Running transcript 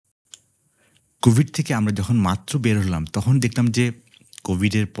Covid থেকে আমরা যখন মাত্র বের হলাম, তখন দেখলাম যে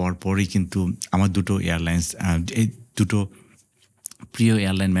কোভিডের পরপরই কিন্তু আমার দুটো এয়ারলাইন্স, এই দুটো প্রিয়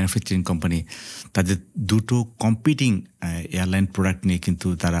এয়ারলাইন ম্যানুফ্যাকচারিং কোম্পানি, তাদের দুটো কম্পিটিং এয়ারলাইন প্রোডাক্ট নিয়ে কিন্তু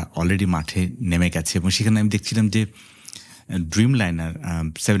তারা অলরেডি মাঠে নেমে গেছে। এবং সেখানে আমি দেখছিলাম যে ড্রিমলাইনার,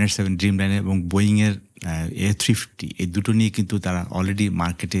 787 ড্রিমলাইনার এবং বোয়িংয়ের A350, এই দুটো নিয়ে কিন্তু তারা অলরেডি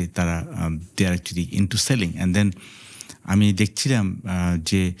মার্কেটে তারা দে আর actually into selling. And then আমি দেখছিলাম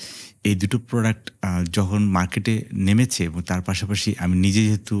যে এই দুটো প্রোডাক্ট যখন মার্কেটে নেমেছে, এবং তার পাশাপাশি আমি নিজে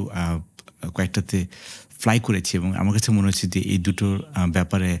যেহেতু কয়েকটাতে ফ্লাই করেছি, এবং আমার কাছে মনে হচ্ছে যে এই দুটোর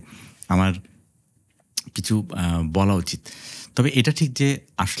ব্যাপারে আমার কিছু বলা উচিত। তবে এটা ঠিক যে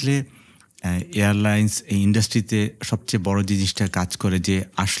আসলে এয়ারলাইন্স এই ইন্ডাস্ট্রিতে সবচেয়ে বড় যে জিনিসটা কাজ করে, যে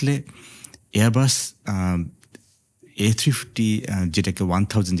আসলে এয়ারবাস A350 যেটাকে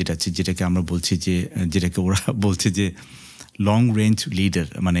 1000 যেটা আছে, যেটাকে আমরা বলছি যে, যেটাকে ওরা বলছে যে লং রেঞ্জ লিডার,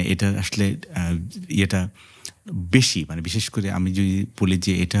 মানে এটা আসলে ইয়েটা বেশি, মানে বিশেষ করে আমি যদি বলি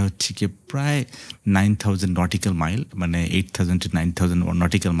যে এটা হচ্ছে কি প্রায় 9000 নটিক্যাল মাইল, মানে 8000 to 9000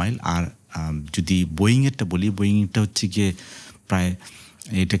 নটিক্যাল মাইল। আর যদি বোয়িংয়েরটা বলি, বোয়িংটা হচ্ছে গিয়ে প্রায়,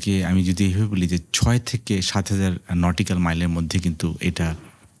 এটাকে আমি যদি এইভাবে বলি যে 6 থেকে 7000 নটিক্যাল মাইলের মধ্যে কিন্তু এটা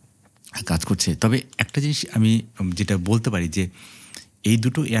কাজ করছে। তবে একটা জিনিস আমি যেটা বলতে পারি যে এই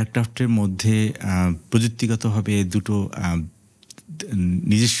দুটো এয়ারক্রাফটের মধ্যে প্রযুক্তিগতভাবে দুটো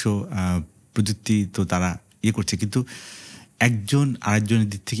নিজস্ব প্রযুক্তি তো তারা ইয়ে করছে, কিন্তু একজন আরেকজনের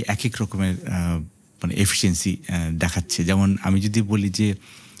দিক থেকে এক এক রকমের মানে এফিসিয়েন্সি দেখাচ্ছে। যেমন আমি যদি বলি যে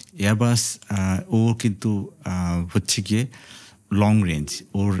এয়ারবাস, ও কিন্তু হচ্ছে গিয়ে লং রেঞ্জ,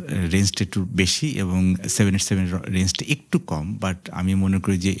 ওর রেঞ্জটা একটু বেশি, এবং 787 রেঞ্জটা একটু কম। বাট আমি মনে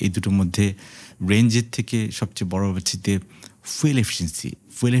করি যে এই দুটোর মধ্যে রেঞ্জের থেকে সবচেয়ে বড় হচ্ছে যে ফুয়েল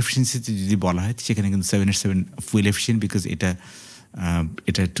এফিসিয়েন্সিতে যদি বলা হয়, সেখানে কিন্তু 787 ফুয়েল এফিসিয়েন্ট, বিকজ এটা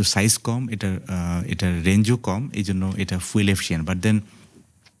একটু সাইজ কম, এটার রেঞ্জও কম, এই জন্য এটা ফুয়েল এফিসিয়েন্ট। বাট দেন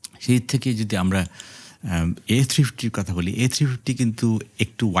সেই থেকে যদি আমরা A350 কথা বলি, A350 কিন্তু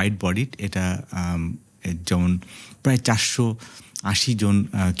একটু ওয়াইড বডিড, এটা যেমন প্রায় 480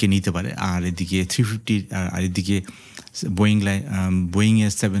 জনকে নিতে পারে। আর এদিকে 350, আর এদিকে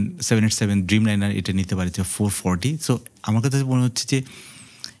বোয়িংয়ের 787 ড্রিমলাইনার এটা নিতে পারে 440। সো আমার কাছে মনে হচ্ছে যে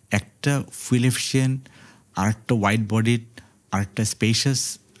একটা ফুয়েল এফিসিয়েন্ট, আর একটা ওয়াইড বডিড, আর একটা স্পেশাস,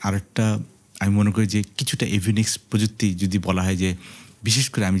 আর একটা আমি মনে করি যে কিছুটা এভিনিক্স প্রযুক্তি যদি বলা হয়, যে বিশেষ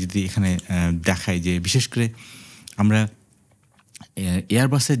করে আমি যদি এখানে দেখাই যে বিশেষ করে আমরা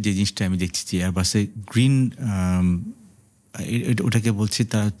এয়ারবাসের যে জিনিসটা আমি দেখছি, যে এয়ারবাসে গ্রিন, ওটাকে বলছি,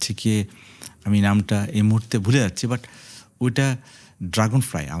 তা হচ্ছে কি আমি নামটা এই মুহূর্তে ভুলে যাচ্ছি, বাট ওইটা ড্রাগন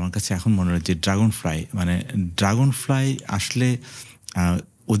ফ্লাই আমার কাছে এখন মনে হয় যে ড্রাগন ফ্লাই আসলে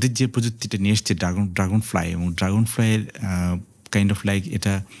ওদের যে প্রযুক্তিটা নিয়ে এসছে ড্রাগন ফ্লাই, এবং ড্রাগন ফ্লাইয়ের কাইন্ড অফ লাইক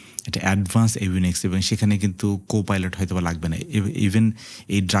এটা অ্যাডভান্স এভিনিক্স, এবং সেখানে কিন্তু কো পাইলট হয়তো বা লাগবে না। ইভেন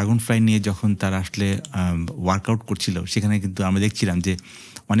এই ড্রাগন ফ্লাই নিয়ে যখন তারা আসলে ওয়ার্কআউট করছিল, সেখানে কিন্তু আমরা দেখছিলাম যে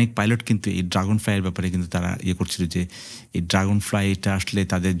অনেক পাইলট কিন্তু এই ড্রাগন ফ্লাইয়ের ব্যাপারে কিন্তু তারা ইয়ে করছিল যে এই ড্রাগন ফ্লাইটা আসলে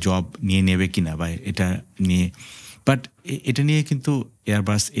তাদের জব নিয়ে নেবে কিনা, বা এটা নিয়ে। বাট এটা নিয়ে কিন্তু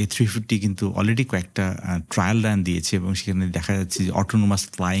এয়ারবাস A350 কিন্তু অলরেডি কয়েকটা ট্রায়াল রান দিয়েছে, এবং সেখানে দেখা যাচ্ছে যে autonomous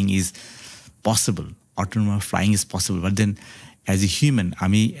flying is possible. But then as a human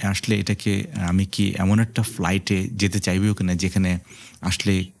আমি আসলে এটাকে আমি কি এমন একটা ফ্লাইটে যেতে চাইবেও কিনা যেখানে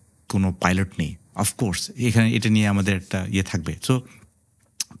আসলে কোনো পাইলট নেই? অফকোর্স এখানে এটা নিয়ে আমাদের একটা ইয়ে থাকবে। সো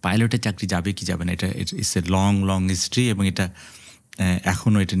পাইলটের চাকরি যাবে কি যাবে না, এটা ইটস এ লং হিস্ট্রি, এবং এটা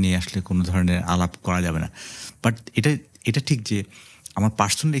এখনও এটা নিয়ে আসলে কোনো ধরনের আলাপ করা যাবে না। বাট এটা ঠিক যে আমার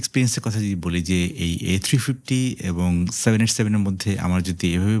পার্সোনাল এক্সপিরিয়েন্সের কথা যদি বলি, যে এই A350 এবং 787-এর মধ্যে আমার যদি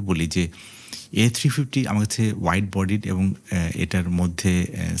এভাবে বলি যে A350 আমার কাছে ওয়াইড বডিড, এবং এটার মধ্যে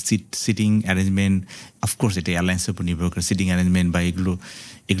সিটিং অ্যারেঞ্জমেন্ট, অফকোর্স এটা এয়ারলাইন্সের উপর নির্ভর করে, সিটিং অ্যারেঞ্জমেন্ট বা এগুলো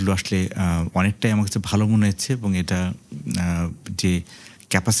আসলে অনেকটাই আমার কাছে ভালো মনে হচ্ছে, এবং এটা যে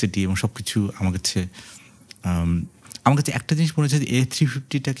ক্যাপাসিটি এবং সব কিছু আমার কাছে একটা জিনিস মনে হচ্ছে যে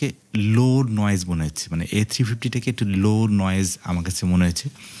A350টাকে লো নয়েজ মনে হচ্ছে, মানে A350টাকে একটু লো নয়েজ আমার কাছে মনে হয়েছে।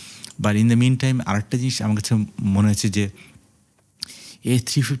 But in the mean time আরেকটা জিনিস আমার কাছে মনে হচ্ছে যে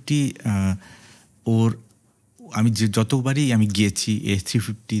A350 ওর আমি যতবারই আমি গিয়েছি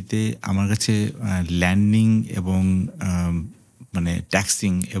A350-তে আমার কাছে ল্যান্ডিং এবং মানে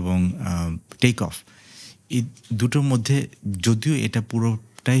ট্যাক্সিং এবং টেক অফ, এই দুটোর মধ্যে যদিও এটা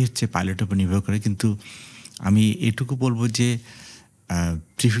পুরোটাই হচ্ছে পাইলটের উপর নির্ভর করে, কিন্তু আমি এটুকু বলবো যে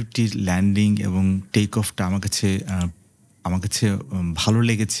 350 ল্যান্ডিং এবং টেক অফটা আমার কাছে ভালো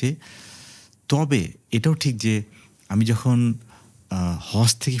লেগেছে। তবে এটাও ঠিক যে আমি যখন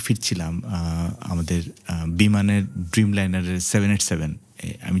হজ থেকে ফিরছিলাম আমাদের বিমানের ড্রিমলাইনারের 787,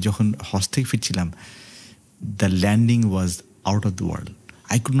 আমি যখন হজ থেকে ফিরছিলাম, the landing was out of the world.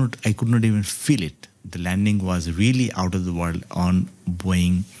 I could not even feel it. The landing was really out of the world on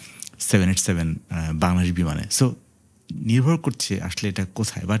Boeing 787 Bangladesh বিমানে। সো নির্ভর করছে আসলে এটা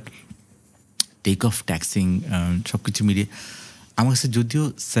কোথায়, বাট টেক অফ ট্যাক্সিং সব কিছু মিলিয়ে আমার কাছে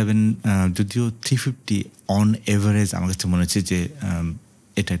যদিও 350 অন এভারেজ আমার কাছে মনে হচ্ছে যে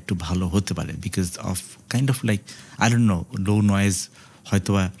এটা একটু ভালো হতে পারে, because of kind of like I don't know, low noise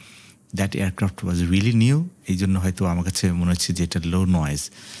হয়তোবা that aircraft was really new, এই জন্য হয়তো আমার কাছে মনে হচ্ছে যে এটা লো নয়েজ।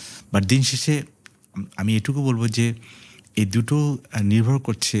 বাট দিন শেষে আমি এটুকু বলবো যে এই দুটো নির্ভর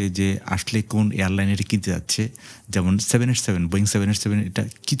করছে যে আসলে কোন এয়ারলাইন এটা কিনতে যাচ্ছে। যেমন 787 বোয়িং 787 এটা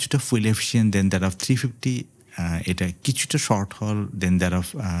কিছুটা fuel efficient then that of 350, এটা কিছুটা শর্ট হল দেন দ্যাট অফ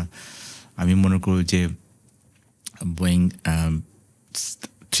আমি মনে করব যে Boeing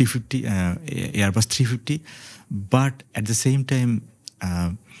 350 Airbus 350, but at the same time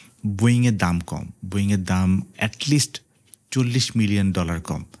বোয়িংয়ের দাম কম, বোয়িংয়ের দাম অ্যাটলিস্ট $40 মিলিয়ন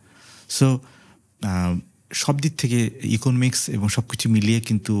কম। সো সব দিক থেকে ইকোনমিক্স এবং সব কিছু মিলিয়ে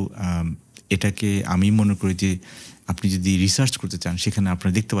কিন্তু এটাকে আমি মনে করি যে আপনি যদি রিসার্চ করতে চান সেখানে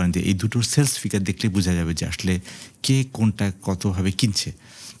আপনারা দেখতে পারেন যে এই দুটোর সেলস ফিগার দেখলে বোঝা যাবে যে আসলে কে কোনটা কতভাবে কিনছে।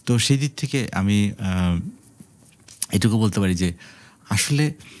 তো সেই দিক থেকে আমি এটুকু বলতে পারি যে আসলে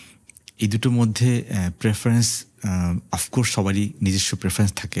এই দুটোর মধ্যে প্রেফারেন্স অফকোর্স সবারই নিজস্ব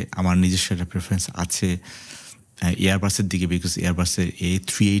প্রেফারেন্স থাকে। আমার নিজস্ব একটা প্রেফারেন্স আছে এয়ারবাসের দিকে, বিকজ এয়ারবাসের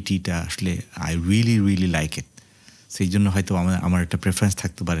A380টা আসলে আই রিয়েলি লাইক ইট। সেই জন্য হয়তো আমার একটা প্রেফারেন্স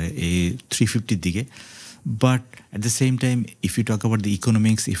থাকতে পারে A350 দিকে। But at the same time if you talk about the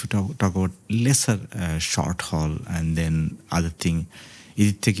economics, if you talk about laser short হল অ্যান্ড দেন আদার থিং,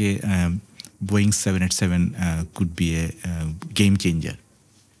 এদিক থেকে Boeing 787 could B A game changer.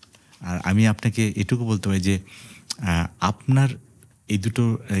 আর আমি আপনাকে এটুকু বলতে পারি যে আপনার এই দুটো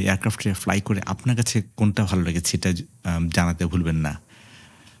এয়ারক্রাফটে ফ্লাই করে আপনার কাছে কোনটা ভালো লেগেছে সেটা জানাতে ভুলবেন না।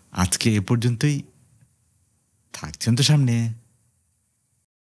 আজকে এ পর্যন্তই, থাকছেন তো সামনে।